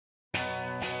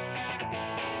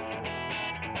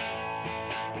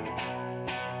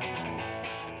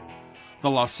The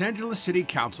Los Angeles City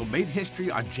Council made history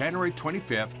on January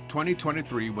 25,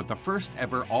 2023 with the first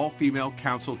ever all-female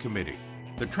council committee.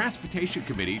 The Transportation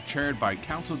Committee, chaired by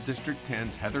Council District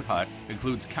 10's Heather Hutt,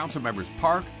 includes council members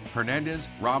Park, Hernandez,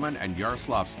 Rahman, and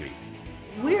Yaroslavsky.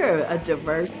 We're a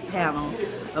diverse panel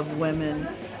of women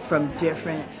from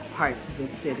different parts of the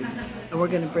city, and we're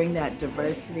going to bring that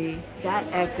diversity, that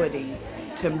equity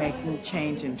to making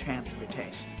change in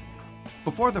transportation.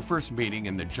 Before the first meeting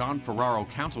in the John Ferraro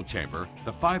Council Chamber,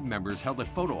 the 5 members held a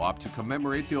photo op to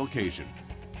commemorate the occasion.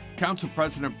 Council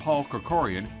President Paul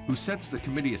Krikorian, who sets the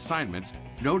committee assignments,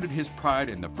 noted his pride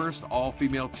in the first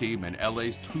all-female team in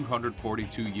LA's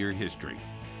 242-year history.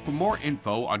 For more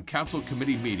info on council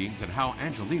committee meetings and how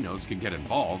Angelenos can get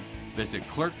involved, visit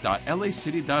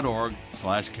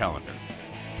clerk.lacity.org/calendar.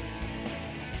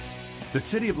 The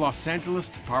City of Los Angeles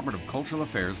Department of Cultural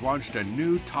Affairs launched a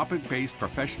new topic-based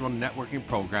professional networking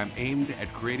program aimed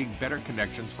at creating better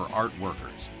connections for art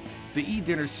workers. The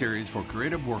e-dinner series for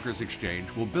Creative Workers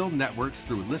Exchange will build networks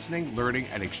through listening, learning,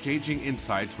 and exchanging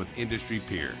insights with industry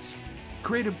peers.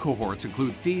 Creative cohorts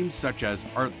include themes such as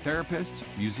art therapists,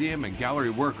 museum and gallery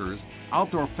workers,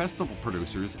 outdoor festival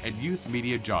producers, and youth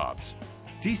media jobs.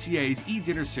 DCA's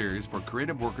e-dinner series for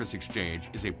Creative Workers Exchange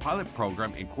is a pilot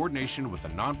program in coordination with the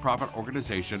nonprofit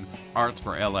organization Arts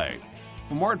for LA.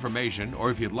 For more information, or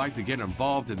if you'd like to get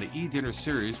involved in the e-dinner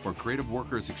series for Creative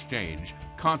Workers Exchange,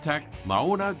 contact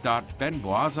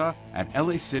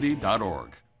mauna.benboaza@lacity.org.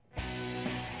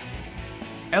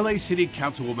 LA City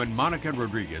Councilwoman Monica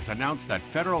Rodriguez announced that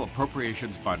federal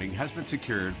appropriations funding has been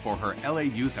secured for her LA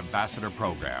Youth Ambassador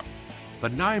program. The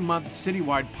 9-month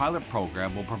citywide pilot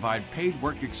program will provide paid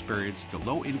work experience to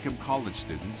low-income college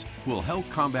students who will help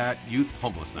combat youth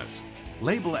homelessness.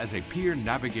 Labeled as a peer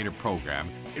navigator program,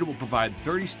 it will provide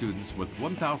 30 students with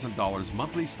 $1,000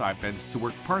 monthly stipends to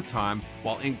work part-time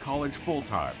while in college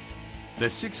full-time. The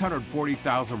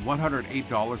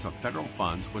 $640,108 of federal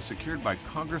funds was secured by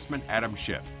Congressman Adam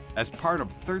Schiff as part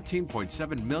of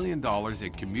 $13.7 million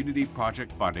in community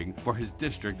project funding for his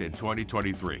district in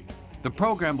 2023. The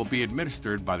program will be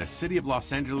administered by the City of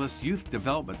Los Angeles Youth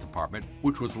Development Department,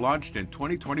 which was launched in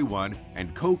 2021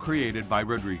 and co-created by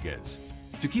Rodriguez.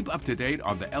 To keep up to date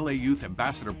on the LA Youth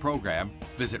Ambassador Program,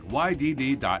 visit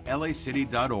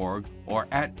ydd.lacity.org or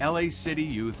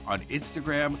 @LACityYouth on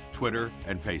Instagram, Twitter,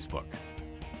 and Facebook.